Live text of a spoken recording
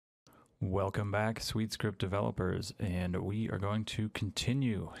Welcome back, SuiteScript developers, and we are going to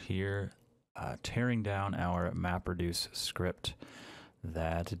continue here tearing down our MapReduce script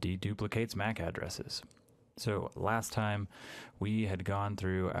that deduplicates MAC addresses. So last time we had gone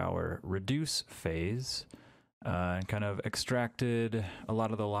through our reduce phase and kind of extracted a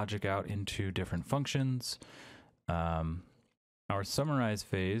lot of the logic out into different functions. Our summarize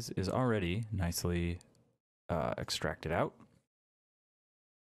phase is already nicely extracted out.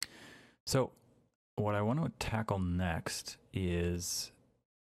 So what I want to tackle next is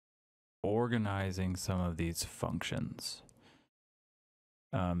organizing some of these functions.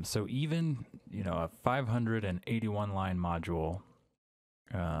 So even, a 581 line module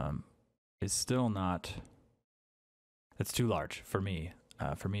is still not, it's too large for me.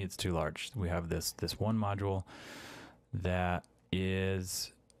 For me, it's too large. We have this one module that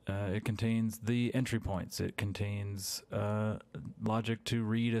is, it contains the entry points. It contains logic to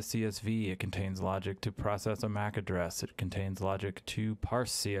read a CSV. It contains logic to process a MAC address. It contains logic to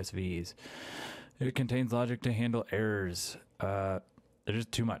parse CSVs. It contains logic to handle errors. There's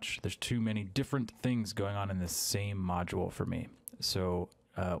just too much. There's too many different things going on in this same module for me. So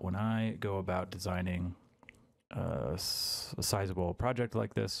when I go about designing a sizable project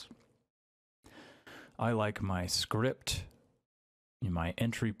like this, I like my script, my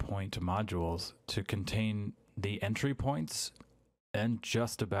entry point modules to contain the entry points and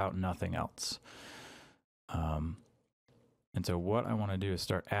just about nothing else. And so what I want to do is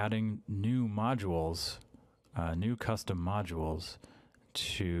start adding new modules, new custom modules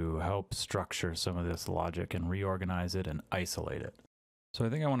to help structure some of this logic and reorganize it and isolate it. So I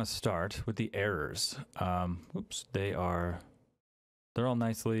think I want to start with the errors. Oops, they're all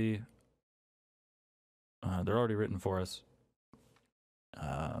nicely, they're already written for us.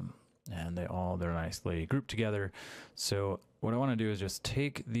 And they're nicely grouped together. So what I want to do is just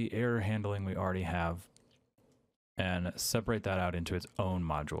take the error handling we already have and separate that out into its own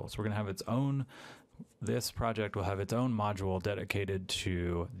module. So we're going to have its own, this project will have its own module dedicated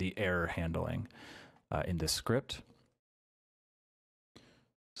to the error handling in this script.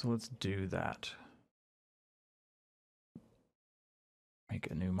 So let's do that. Make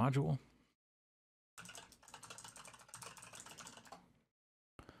a new module.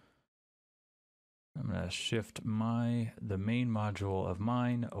 I'm going to shift the main module of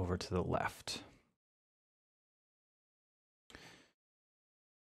mine over to the left.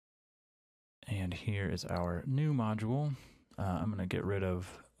 And here is our new module. I'm going to get rid of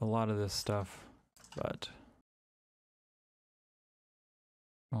a lot of this stuff, but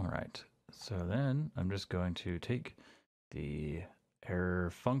all right. So then I'm just going to take the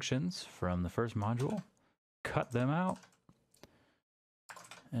error functions from the first module, cut them out,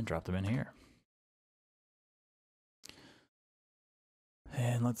 and drop them in here.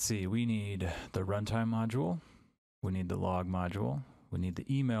 And let's see, we need the runtime module, we need the log module, we need the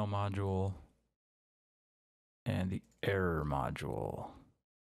email module, and the error module.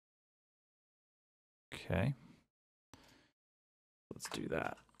 Okay, let's do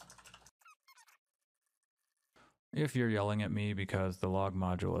that. If you're yelling at me because the log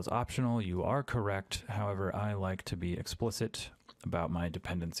module is optional, you are correct. However, I like to be explicit about my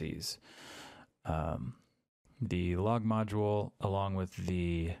dependencies. The log module, along with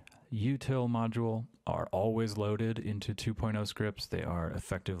the util module, are always loaded into 2.0 scripts. They are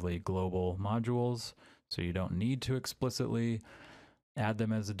effectively global modules, so you don't need to explicitly add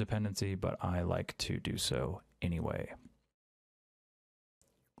them as a dependency, but I like to do so anyway.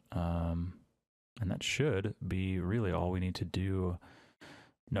 And that should be really all we need to do.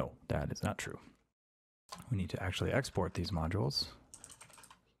 No, that is not true. We need to actually export these modules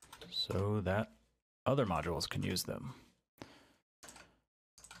so that other modules can use them.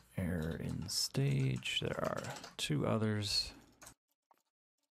 Error in stage. There are two others.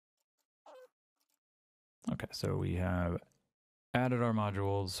 Okay, so we have added our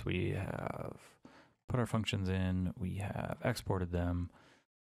modules. We have put our functions in. We have exported them.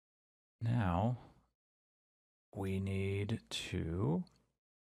 Now we need to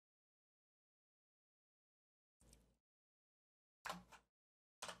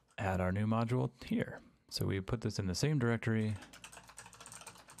add our new module here. So we put this in the same directory.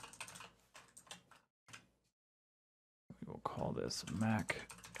 We will call this MAC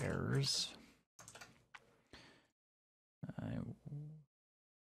errors.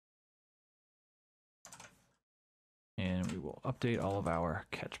 And we will update all of our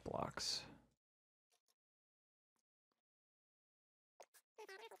catch blocks.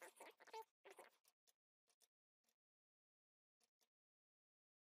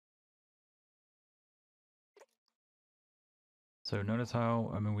 So notice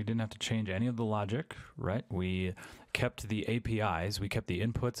how, I mean, we didn't have to change any of the logic, right? We kept the APIs, we kept the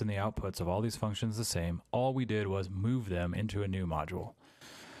inputs and the outputs of all these functions the same. All we did was move them into a new module.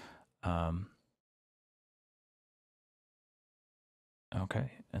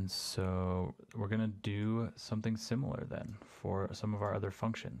 Okay, and so we're going to do something similar then for some of our other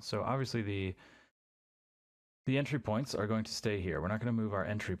functions. So obviously the entry points are going to stay here. We're not going to move our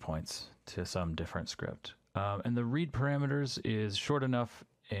entry points to some different script. And the read parameters is short enough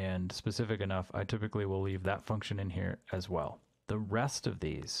and specific enough. I typically will leave that function in here as well. The rest of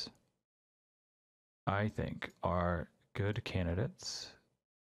these, I think, are good candidates.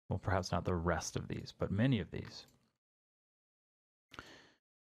 Well, perhaps not the rest of these, but many of these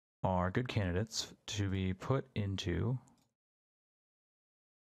are good candidates to be put into,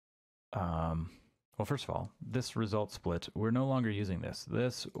 well, first of all, this result split, we're no longer using this.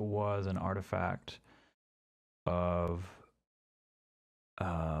 This was an artifact of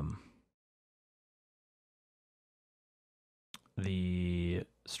the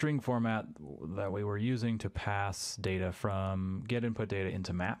string format that we were using to pass data from get input data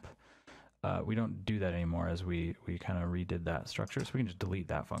into map. We don't do that anymore as we kind of redid that structure, so we can just delete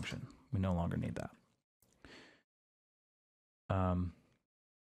that function. We no longer need that.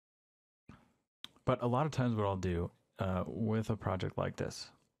 But a lot of times what I'll do with a project like this,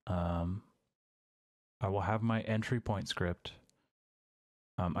 I will have my entry point script.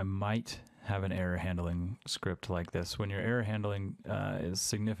 I might have an error handling script like this. When your error handling is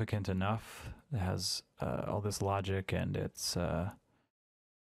significant enough, it has all this logic and it's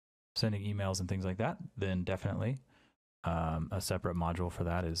sending emails and things like that, then definitely a separate module for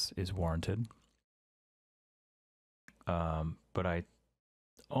that is warranted. But I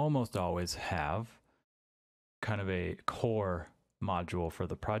almost always have kind of a core module for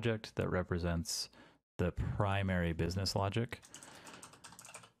the project that represents the primary business logic.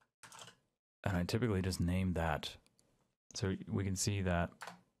 And I typically just name that. So we can see that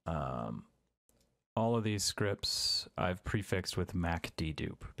all of these scripts I've prefixed with Mac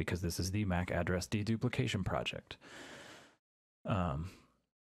dedupe because this is the MAC address deduplication project. And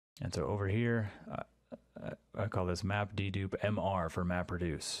so over here, I call this map dedupe MR for map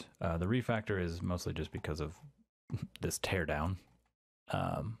reduce. The refactor is mostly just because of this teardown.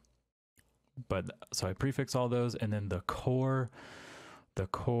 But so I prefix all those, and then the core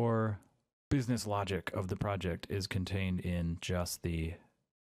business logic of the project is contained in just the,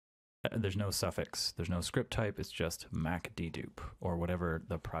 there's no suffix, there's no script type, it's just Mac dedupe or whatever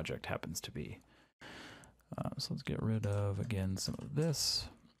the project happens to be. So let's get rid of, again, some of this.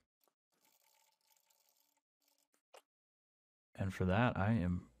 And for that, I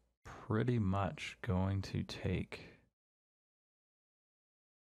am pretty much going to take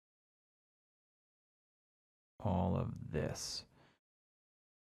all of this.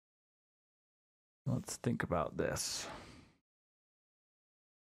 Let's think about this.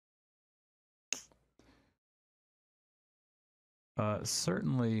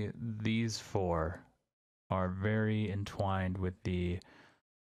 Certainly these four are very entwined with the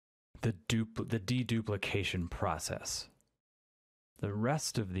deduplication process. The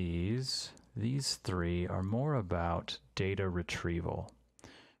rest of these three are more about data retrieval,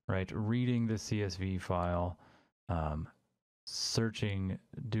 right? Reading the CSV file, searching,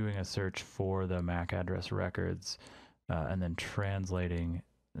 doing a search for the MAC address records, and then translating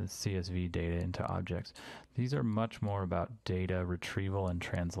the CSV data into objects. These are much more about data retrieval and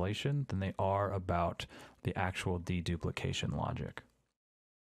translation than they are about the actual deduplication logic.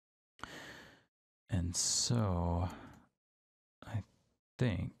 And so I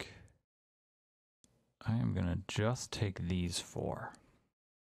think I am going to just take these four.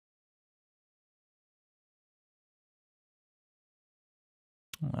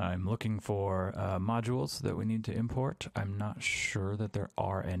 I'm looking for modules that we need to import. I'm not sure that there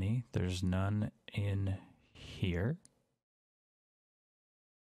are any. There's none in here.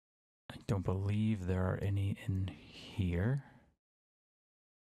 I don't believe there are any in here.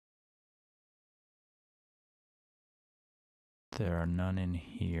 There are none in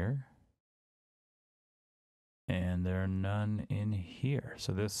here. And there are none in here.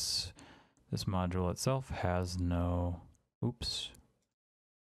 So this module itself has no, oops.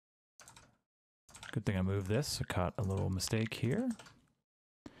 Good thing I moved this. I caught a little mistake here.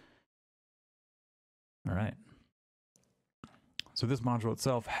 All right. So this module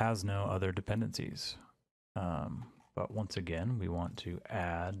itself has no other dependencies. But once again, we want to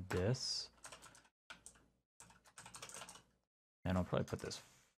add this. And I'll probably put this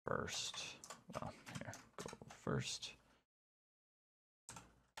first. Well, here, go first.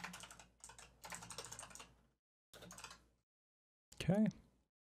 Okay.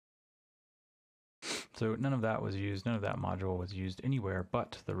 So none of that was used, none of that module was used anywhere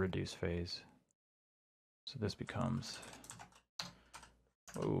but the reduce phase. So this becomes,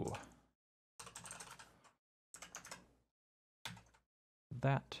 oh,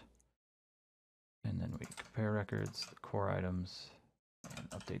 that. And then we compare records, the core items, and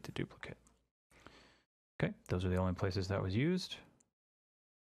update the duplicate. Okay, those are the only places that was used.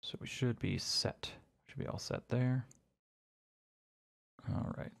 So we should be set. Should be all set there.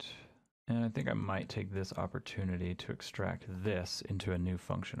 All right. And I think I might take this opportunity to extract this into a new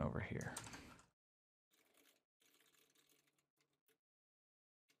function over here.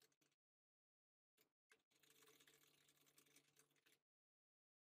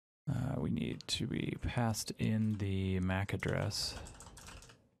 We need to be passed in the MAC address,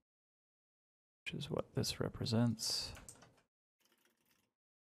 which is what this represents.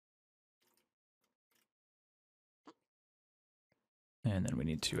 And then we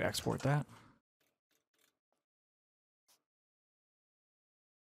need to export that.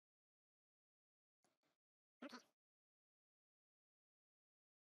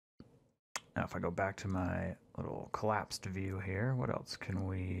 Now, if I go back to my little collapsed view here, what else can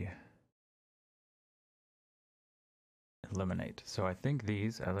we eliminate? So I think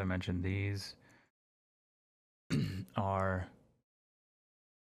these, as I mentioned, these are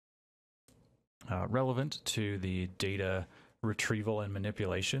relevant to the data retrieval and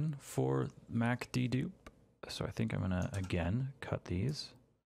manipulation for Mac dedupe. So I think I'm going to, again, cut these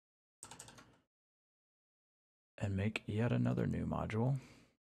and make yet another new module.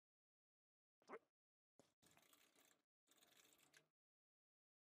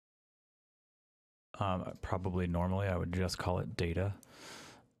 Probably normally I would just call it data,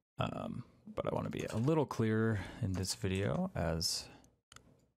 but I want to be a little clearer in this video as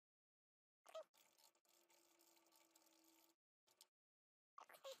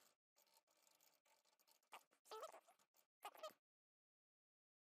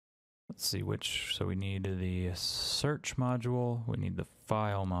let's see which, so we need the search module, we need the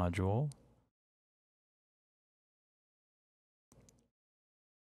file module.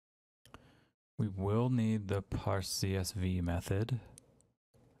 We will need the parse CSV method,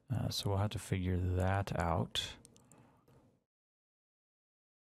 so we'll have to figure that out.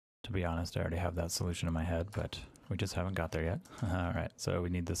 To be honest, I already have that solution in my head, but we just haven't got there yet. All right, so we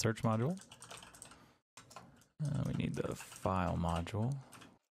need the search module. We need the file module.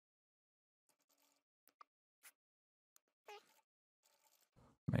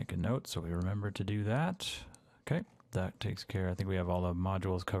 Make a note so we remember to do that. Okay, that takes care. I think we have all the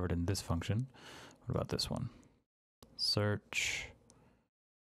modules covered in this function. What about this one? Search.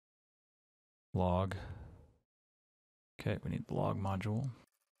 Log. Okay, we need the log module.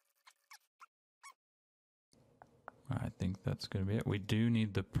 I think that's going to be it. We do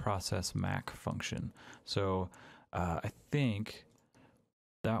need the process Mac function. So I think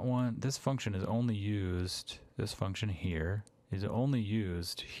that one, this function is only used, this function here is only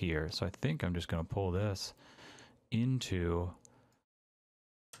used here. So I think I'm just going to pull this into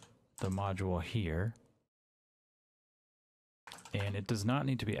the module here. And it does not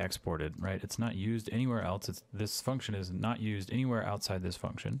need to be exported, right? It's not used anywhere else. This function is not used anywhere outside this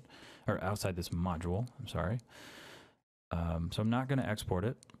function, or outside this module, I'm sorry. So I'm not going to export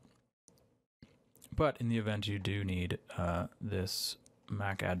it. But in the event you do need this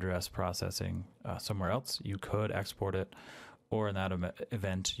MAC address processing somewhere else, you could export it. Or in that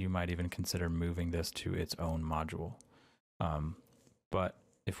event, you might even consider moving this to its own module. But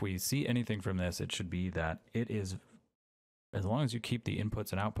if we see anything from this, it should be that it is, as long as you keep the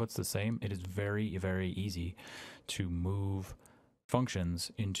inputs and outputs the same, it is very, very easy to move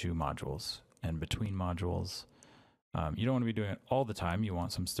functions into modules and between modules. You don't want to be doing it all the time. You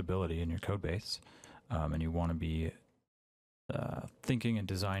want some stability in your code base, and you want to be thinking and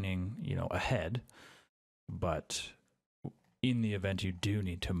designing, ahead. But in the event you do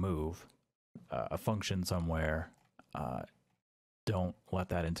need to move a function somewhere, don't let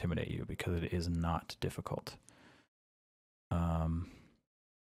that intimidate you because it is not difficult.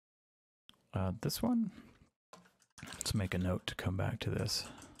 This one, let's make a note to come back to this.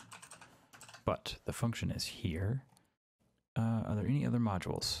 But the function is here. Are there any other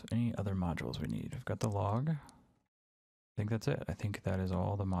modules? Any other modules we need? We've got the log. I think that's it. I think that is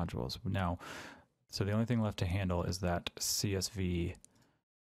all the modules. Now, so the only thing left to handle is that CSV,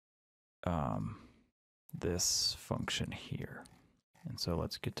 this function here. And so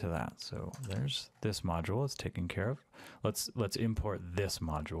let's get to that. So there's this module, it's taken care of. Let's import this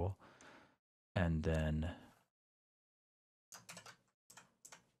module and then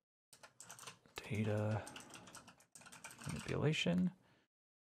data manipulation.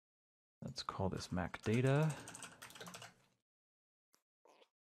 Let's call this Mac data.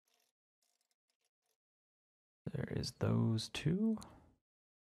 There is those two.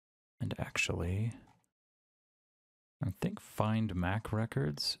 And actually, I think find Mac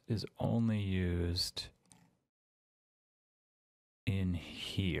records is only used in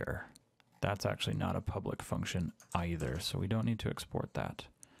here. That's actually not a public function either, so we don't need to export that.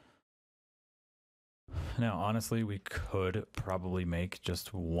 Now, honestly, we could probably make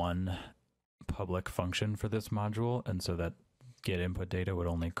just one public function for this module, and so that get input data would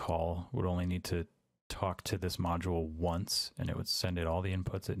only need to talk to this module once, and it would send it all the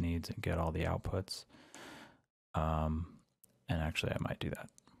inputs it needs and get all the outputs. And actually, I might do that.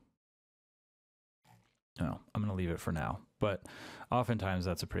 No, I'm going to leave it for now. But oftentimes,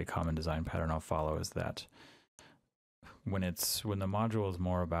 that's a pretty common design pattern I'll follow, is that when the module is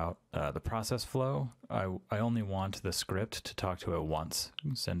more about the process flow, I only want the script to talk to it once,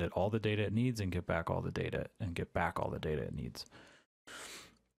 send it all the data it needs, and get back all the data, it needs.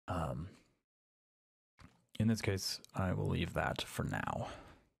 In this case, I will leave that for now.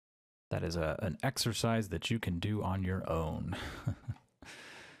 That is an exercise that you can do on your own.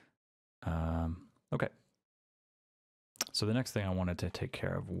 Okay. So the next thing I wanted to take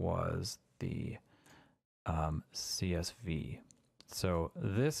care of was the CSV. So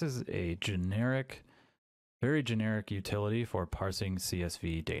this is a very generic utility for parsing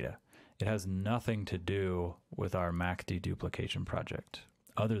CSV data. It has nothing to do with our Mac deduplication project,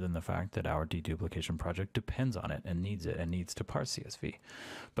 other than the fact that our deduplication project depends on it and needs to parse CSV.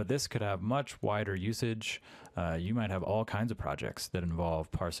 But this could have much wider usage. You might have all kinds of projects that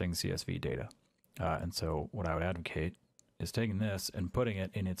involve parsing CSV data. And so what I would advocate is taking this and putting it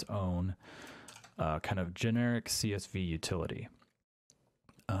in its own kind of generic CSV utility.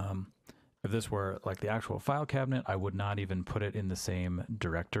 If this were like the actual file cabinet, I would not even put it in the same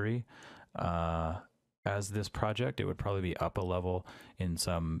directory as this project. It would probably be up a level in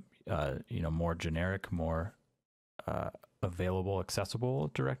some more generic, more available, accessible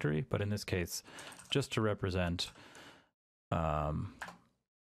directory. But in this case, just to represent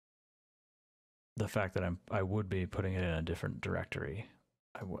the fact that I would be putting it in a different directory,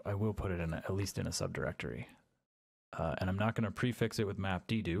 I will put it in at least in a subdirectory. And I'm not going to prefix it with map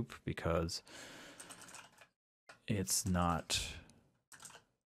dedupe because it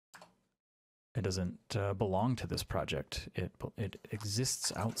doesn't belong to this project. It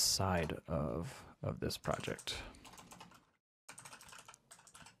exists outside of this project.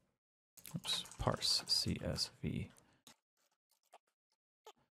 Oops, parse CSV.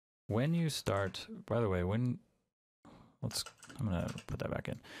 When you start, by the way, I'm going to put that back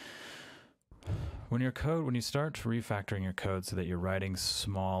in. When you start refactoring your code so that you're writing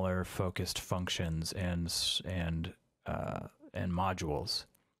smaller focused functions and modules,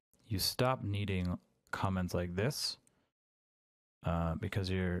 you stop needing comments like this because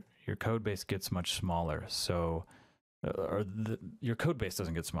your code base gets much smaller. So, your code base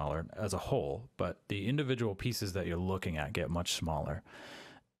doesn't get smaller as a whole, but the individual pieces that you're looking at get much smaller.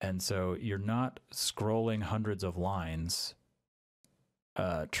 And so you're not scrolling hundreds of lines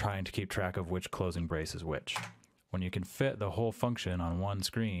trying to keep track of which closing brace is which. When you can fit the whole function on one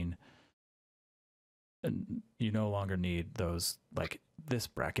screen, you no longer need those, like this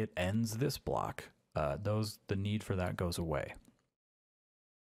bracket ends this block. The need for that goes away.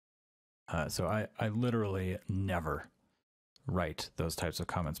 So I literally never write those types of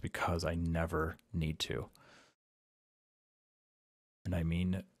comments because I never need to. And I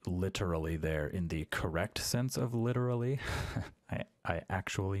mean literally there in the correct sense of literally. I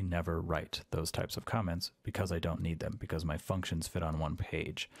actually never write those types of comments because I don't need them, because my functions fit on one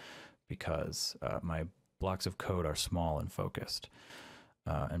page, because my blocks of code are small and focused,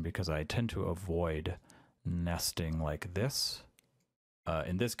 and because I tend to avoid nesting like this.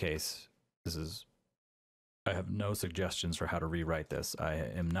 In this case, I have no suggestions for how to rewrite this. I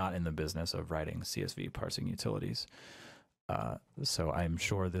am not in the business of writing CSV parsing utilities. So I'm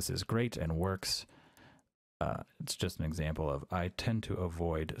sure this is great and works. It's just an example of I tend to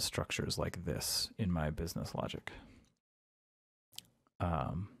avoid structures like this in my business logic.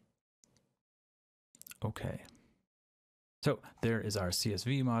 Okay. So there is our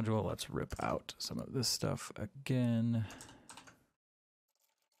CSV module. Let's rip out some of this stuff again.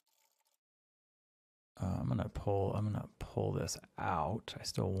 I'm gonna pull this out. I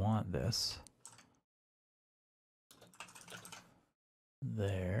still want this.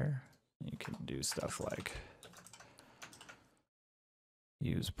 There. You can do stuff like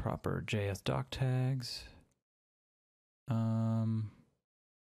use proper JS doc tags. I'm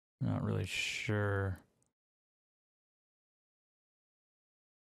not really sure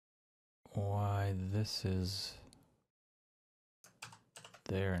why this is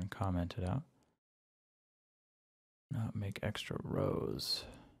there and commented out. Not make extra rows.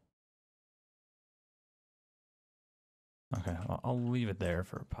 Okay, well, I'll leave it there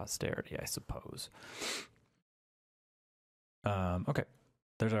for posterity, I suppose. Okay,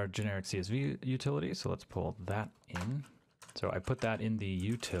 there's our generic CSV utility, so let's pull that in. So I put that in the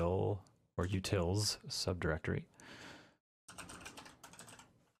util or utils subdirectory.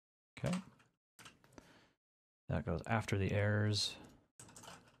 Okay. That goes after the errors.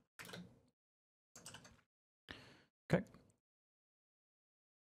 Okay.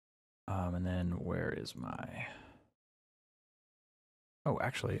 And then where is my... Oh,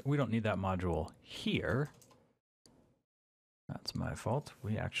 actually, we don't need that module here. That's my fault.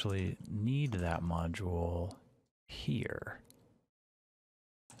 We actually need that module here.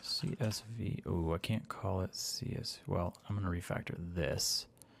 CSV. Oh, I can't call it CS. Well, I'm going to refactor this.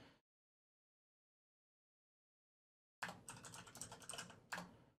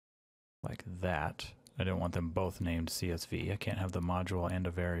 Like that. I don't want them both named CSV. I can't have the module and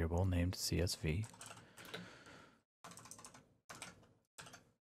a variable named CSV.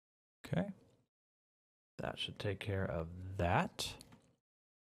 Okay. That should take care of that.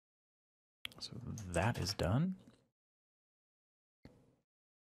 So that is done.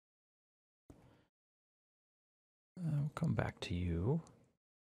 I'll come back to you.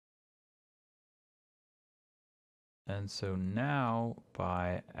 And so now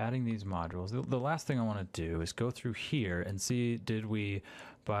by adding these modules, the last thing I want to do is go through here and see, did we,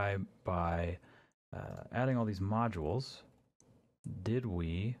 by adding all these modules, did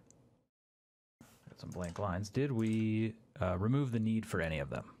we, got some blank lines, did we remove the need for any of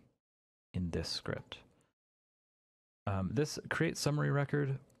them in this script? This create summary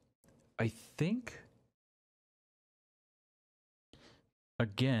record, I think,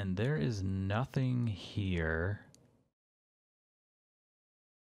 again, there is nothing here.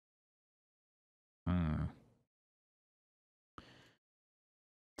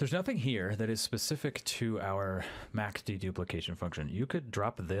 There's nothing here that is specific to our Mac deduplication function. You could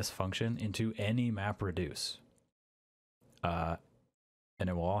drop this function into any map reduce. And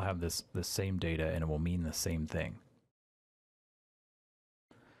it will all have the same data and it will mean the same thing.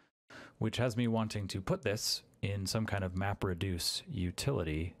 Which has me wanting to put this in some kind of map reduce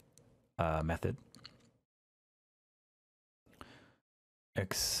utility method.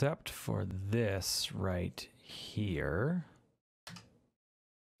 Except for this right here.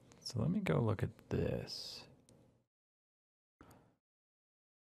 So let me go look at this.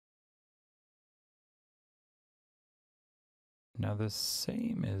 Now the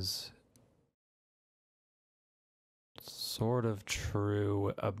same is sort of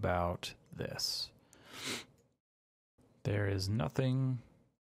true about this. There is nothing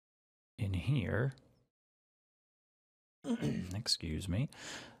in here, excuse me,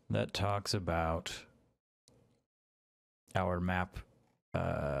 that talks about our map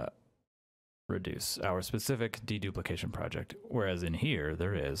reduce, our specific deduplication project. Whereas in here,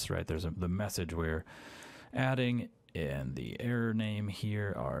 there is, right? There's the message we're adding and the error name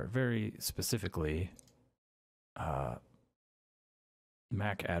here are very specifically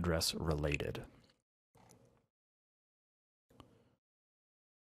MAC address related.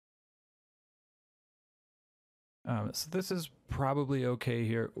 So this is probably okay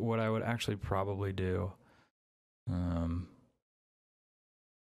here. What I would actually probably do,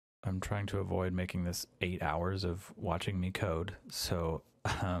 I'm trying to avoid making this 8 hours of watching me code. So,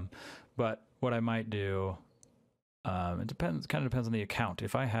 but what I might do, it depends, kind of depends on the account.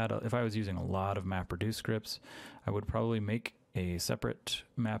 If I was using a lot of MapReduce scripts, I would probably make a separate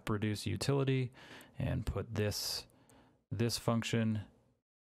MapReduce utility and put this function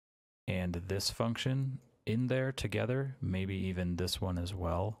and this function in there together, maybe even this one as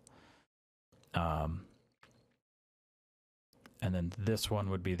well. And then this one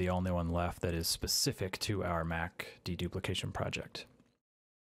would be the only one left that is specific to our Mac deduplication project.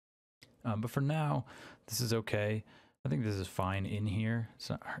 But for now, this is okay. I think this is fine in here.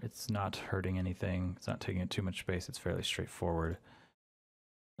 It's not hurting anything. It's not taking up too much space. It's fairly straightforward.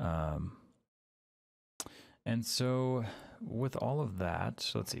 And so with all of that,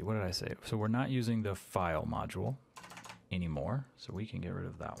 so let's see, what did I say? So we're not using the file module anymore, so we can get rid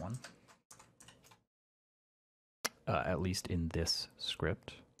of that one. At least in this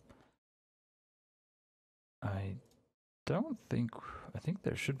script. I think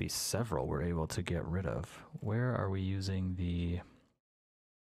there should be several we're able to get rid of. Where are we using the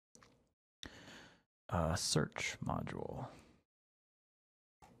search module?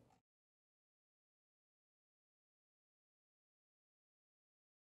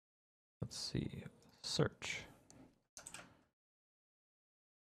 Let's see, search.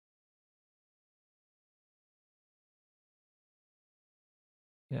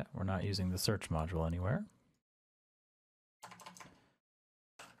 Yeah, we're not using the search module anywhere.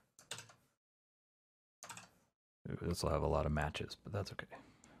 Ooh, this will have a lot of matches, but that's okay.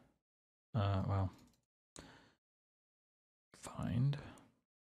 Well, find.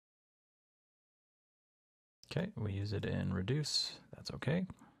 Okay, we use it in reduce. That's okay.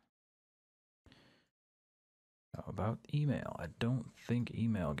 How about email? I don't think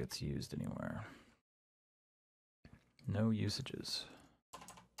email gets used anywhere. No usages.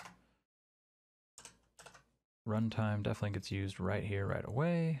 Runtime definitely gets used right here, right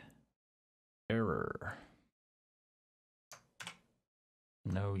away. Error.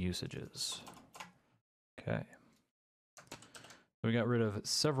 No usages. Okay. We got rid of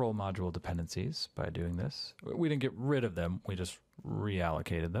several module dependencies by doing this. We didn't get rid of them. We just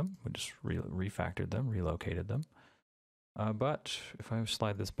reallocated them. We just refactored them, relocated them. But if I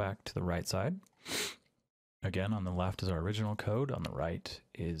slide this back to the right side, again, on the left is our original code. On the right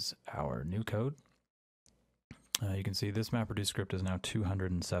is our new code. You can see this MapReduce script is now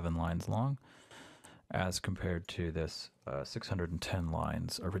 207 lines long as compared to this 610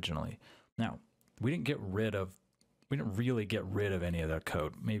 lines originally. Now, we didn't really get rid of any of that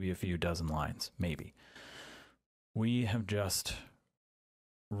code, maybe a few dozen lines, maybe. We have just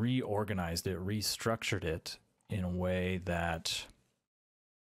reorganized it, restructured it in a way that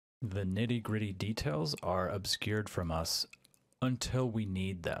the nitty-gritty details are obscured from us until we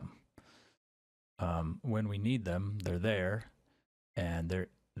need them. When we need them, they're there, and they're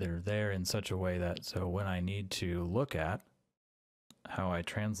there in such a way that so when I need to look at how I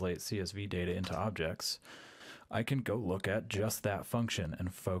translate CSV data into objects, I can go look at just that function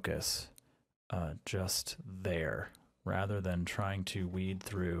and focus just there, rather than trying to weed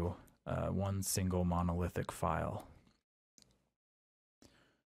through one single monolithic file.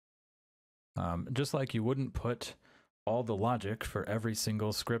 Just like you wouldn't put all the logic for every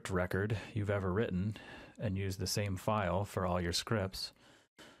single script record you've ever written and use the same file for all your scripts,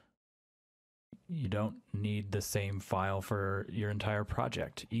 you don't need the same file for your entire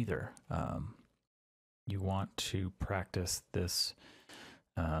project either. You want to practice this.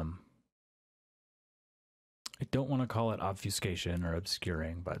 I don't want to call it obfuscation or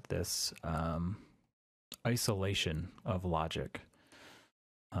obscuring, but this isolation of logic.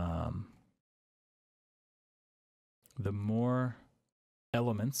 The more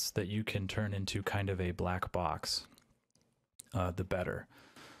elements that you can turn into kind of a black box, the better.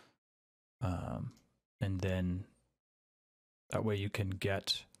 And then that way you can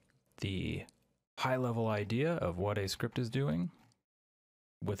get the high-level idea of what a script is doing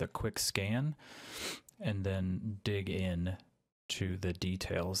with a quick scan, and then dig in to the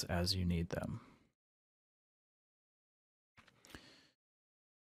details as you need them.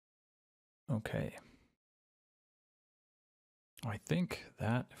 Okay. I think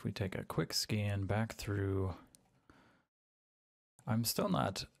that if we take a quick scan back through, I'm still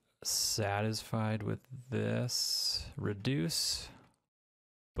not satisfied with this reduce,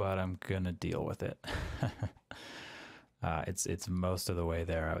 but I'm gonna deal with it. It's most of the way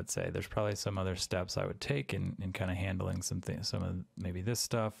there, I would say. There's probably some other steps I would take in kind of handling some things, some of maybe this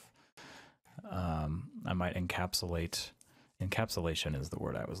stuff. I might encapsulate. Encapsulation is the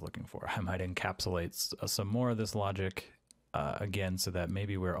word I was looking for. I might encapsulate some more of this logic again, so that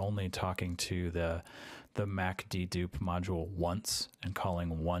maybe we're only talking to the Mac dedupe module once and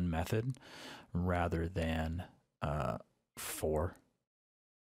calling one method rather than 4.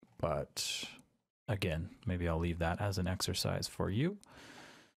 But again, maybe I'll leave that as an exercise for you.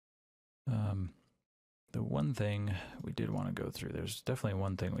 The one thing we did want to go through, there's definitely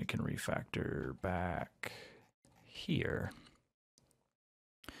one thing we can refactor back here.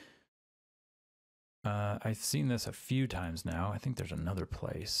 I've seen this a few times now. I think there's another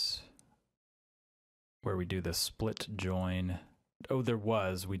place where we do the split join. Oh, there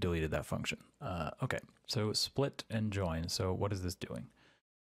was. We deleted that function. Okay, so split and join. So what is this doing?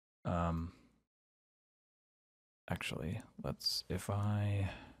 Actually, if I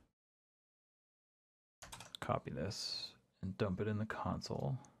copy this and dump it in the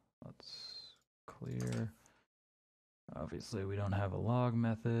console, let's clear. Obviously, we don't have a log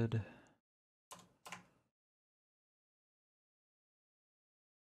method.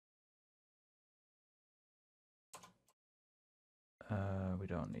 We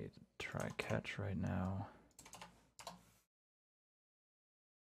don't need to try catch right now.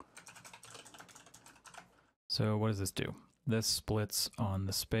 So what does this do? This splits on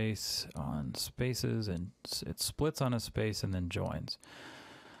the space, on spaces, and it splits on a space and then joins.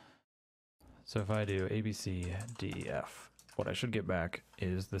 So if I do ABCDEF, what I should get back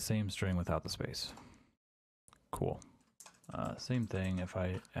is the same string without the space. Cool. Same thing if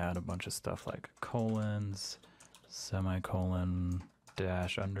I add a bunch of stuff like colons, semicolon,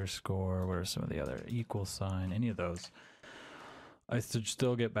 dash, underscore, what are some of the other, equal sign, any of those. I should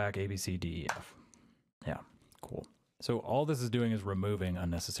still get back ABCDEF. Yeah, cool. So all this is doing is removing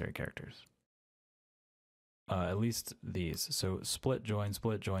unnecessary characters. At least these. So split join,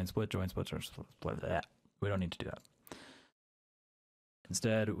 split join, split join, split join, split that. We don't need to do that.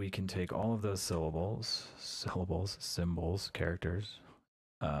 Instead, we can take all of those syllables, symbols, characters,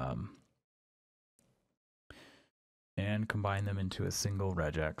 and combine them into a single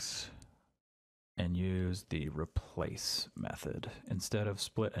regex and use the replace method. Instead of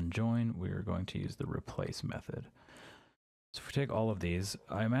split and join, we're going to use the replace method. So if we take all of these,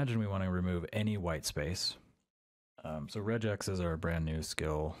 I imagine we want to remove any white space. So regexes are a brand new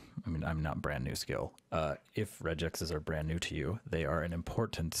skill. I mean, I'm not brand new skill. If regexes are brand new to you, they are an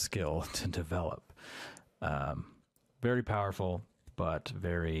important skill to develop. Very powerful, but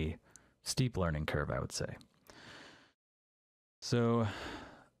very steep learning curve, I would say. So,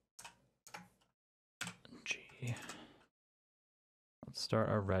 let's start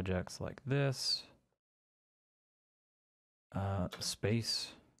our regex like this.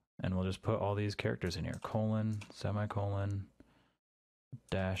 Space. And we'll just put all these characters in here. Colon, semicolon,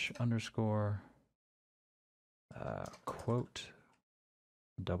 dash, underscore, quote,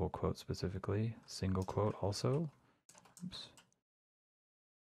 double quote specifically, single quote also. Oops.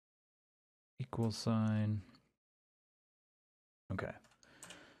 Equal sign. Okay.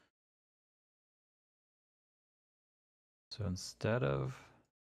 So instead of,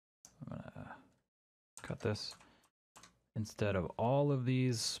 I'm gonna cut this. Instead of all of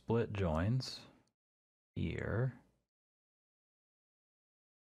these split joins here,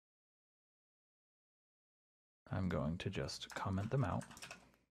 I'm going to just comment them out.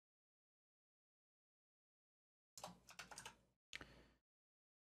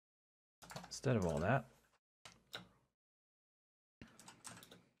 Instead of all that,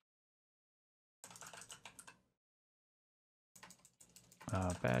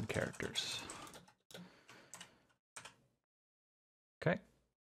 bad characters. Okay.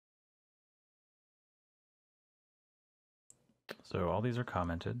 So all these are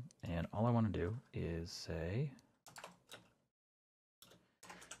commented, and all I want to do is say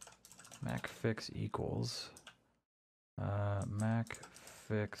macfix equals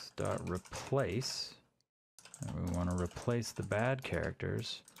macfix.replace, and we want to replace the bad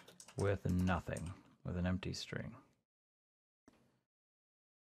characters with nothing, with an empty string.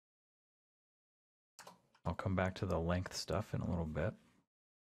 I'll come back to the length stuff in a little bit.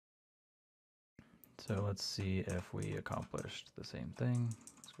 So let's see if we accomplished the same thing.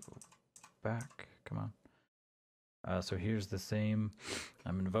 Let's go back, come on. So here's the same,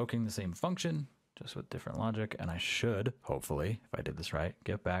 I'm invoking the same function, just with different logic, and I should, hopefully, if I did this right,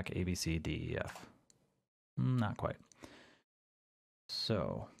 get back ABCDEF. Not quite.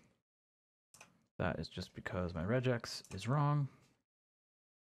 So that is just because my regex is wrong.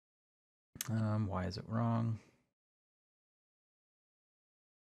 Why is it wrong?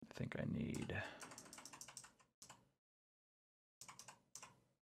 I think I need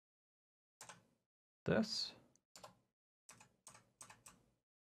this.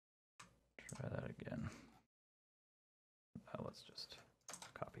 Try that again. Let's just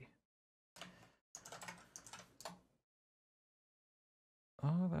copy.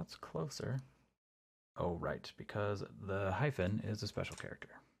 Oh, that's closer. Oh, right, because the hyphen is a special character.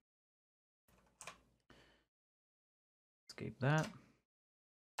 Escape that.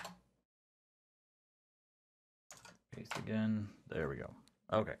 Paste again. There we go.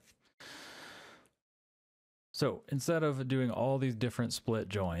 Okay. So instead of doing all these different split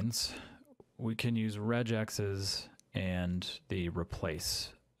joins, we can use regexes and the replace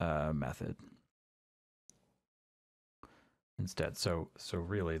method instead. So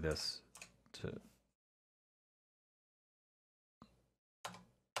really this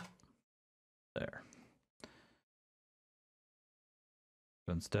there.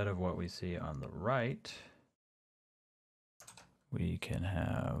 So instead of what we see on the right, we can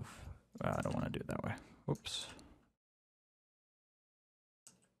have, I don't want to do it that way. Whoops.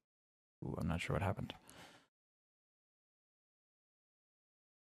 Ooh, I'm not sure what happened.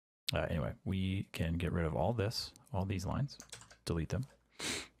 Anyway, we can get rid of all this, all these lines, delete them.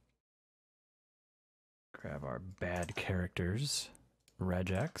 Grab our bad characters,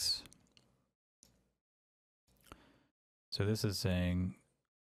 regex. So this is saying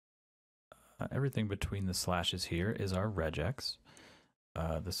everything between the slashes here is our regex.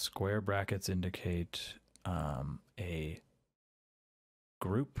 The square brackets indicate a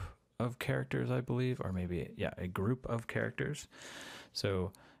group of characters, I believe, or maybe, yeah, a group of characters.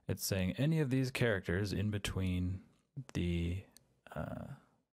 So it's saying any of these characters in between the,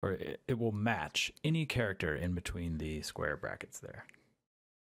 or it will match any character in between the square brackets there.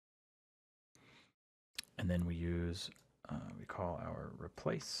 And then we use, we call our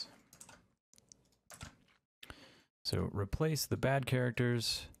replace. So replace the bad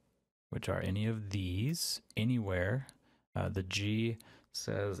characters, which are any of these, anywhere. The G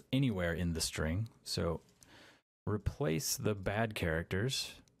says anywhere in the string. So replace the bad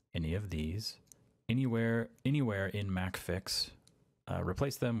characters, any of these, anywhere in MacFix.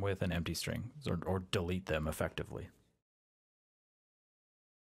 Replace them with an empty string, or delete them effectively.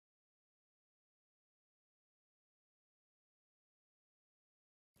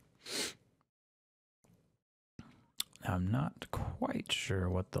 I'm not quite sure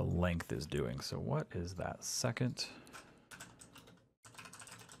what the length is doing. So what is that second?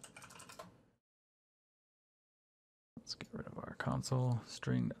 Let's get rid of our console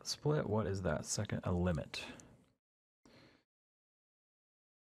string.split. What is that second? A limit.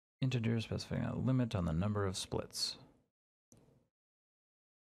 Integer specifying a limit on the number of splits.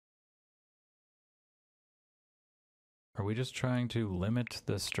 Are we just trying to limit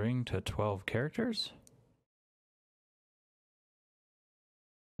the string to 12 characters?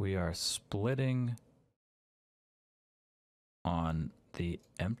 We are splitting on the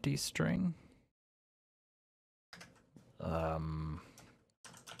empty string.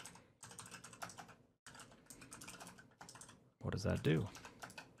 What does that do?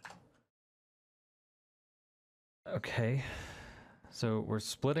 Okay, so we're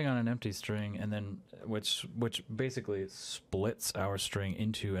splitting on an empty string, and then which basically splits our string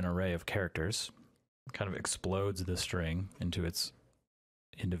into an array of characters, kind of explodes the string into its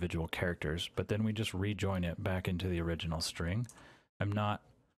individual characters, but then we just rejoin it back into the original string. I'm not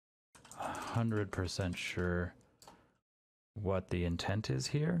 100% sure what the intent is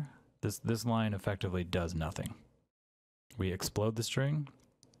here. This line effectively does nothing. We explode the string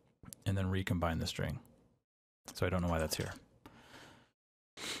and then recombine the string. So I don't know why that's here.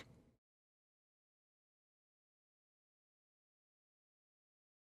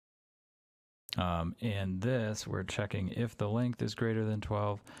 And this, we're checking if the length is greater than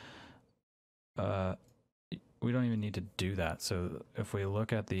 12. We don't even need to do that. So if we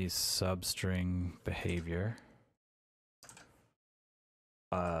look at the substring behavior,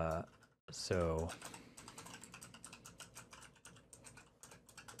 so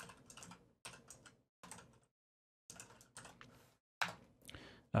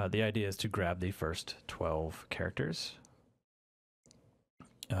the idea is to grab the first 12 characters.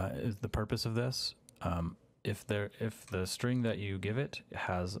 Is the purpose of this. If the string that you give it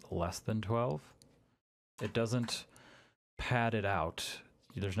has less than 12, it doesn't pad it out.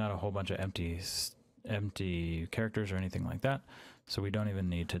 There's not a whole bunch of empty characters or anything like that. So we don't even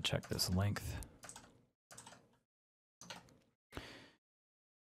need to check this length.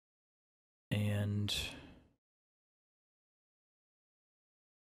 And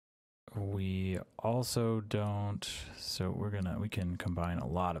we also don't, so we can combine a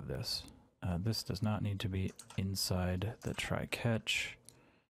lot of this. This does not need to be inside the try catch.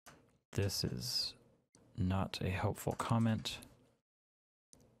 This is not a helpful comment.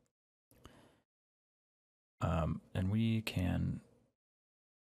 And we can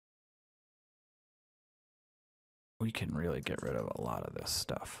really get rid of a lot of this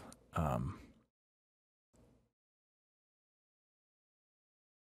stuff.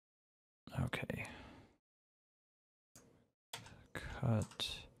 Okay. Cut.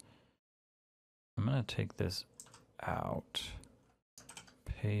 I'm going to take this out.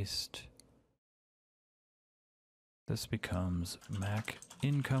 Paste. This becomes Mac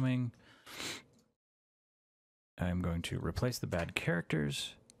incoming. I'm going to replace the bad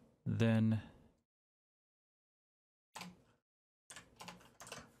characters, then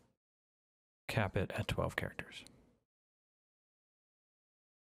cap it at 12 characters.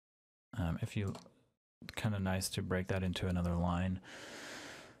 If you, kind of nice to break that into another line,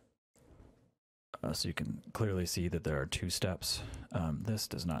 so you can clearly see that there are two steps. This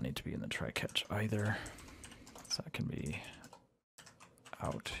does not need to be in the try catch either, so that can be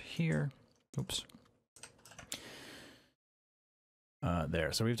out here. Oops.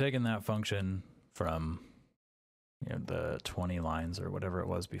 There. So we've taken that function from the 20 lines or whatever it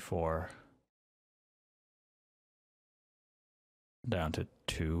was before down to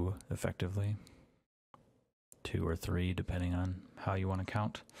 2 effectively. 2 or 3 depending on how you want to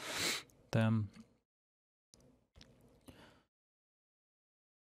count them.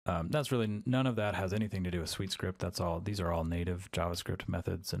 That's really, none of that has anything to do with SuiteScript. That's all. These are all native JavaScript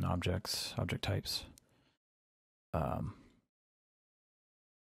methods and objects, object types.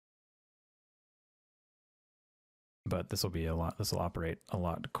 But this will operate a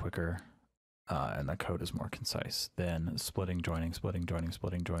lot quicker, and the code is more concise than splitting, joining,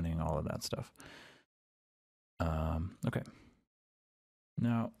 all of that stuff. Okay.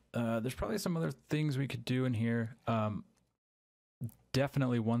 Now, there's probably some other things we could do in here.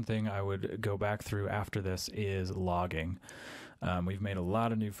 Definitely one thing I would go back through after this is logging. We've made a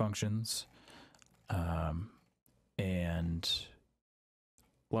lot of new functions, and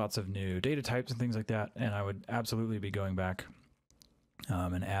lots of new data types and things like that. And I would absolutely be going back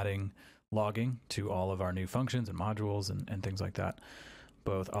and adding logging to all of our new functions and modules and things like that,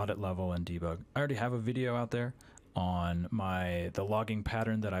 both audit level and debug. I already have a video out there on the logging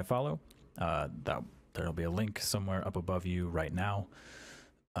pattern that I follow. There'll be a link somewhere up above you right now,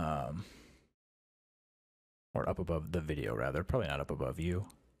 or up above the video rather, probably not up above you.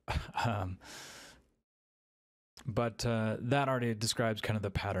 But that already describes kind of the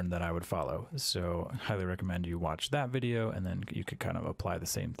pattern that I would follow. So highly recommend you watch that video, and then you could kind of apply the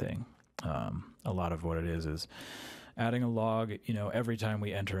same thing. A lot of what it is adding a log, every time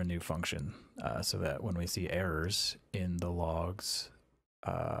we enter a new function, so that when we see errors in the logs,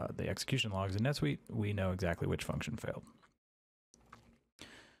 the execution logs in NetSuite, we know exactly which function failed.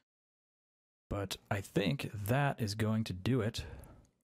 But I think that is going to do it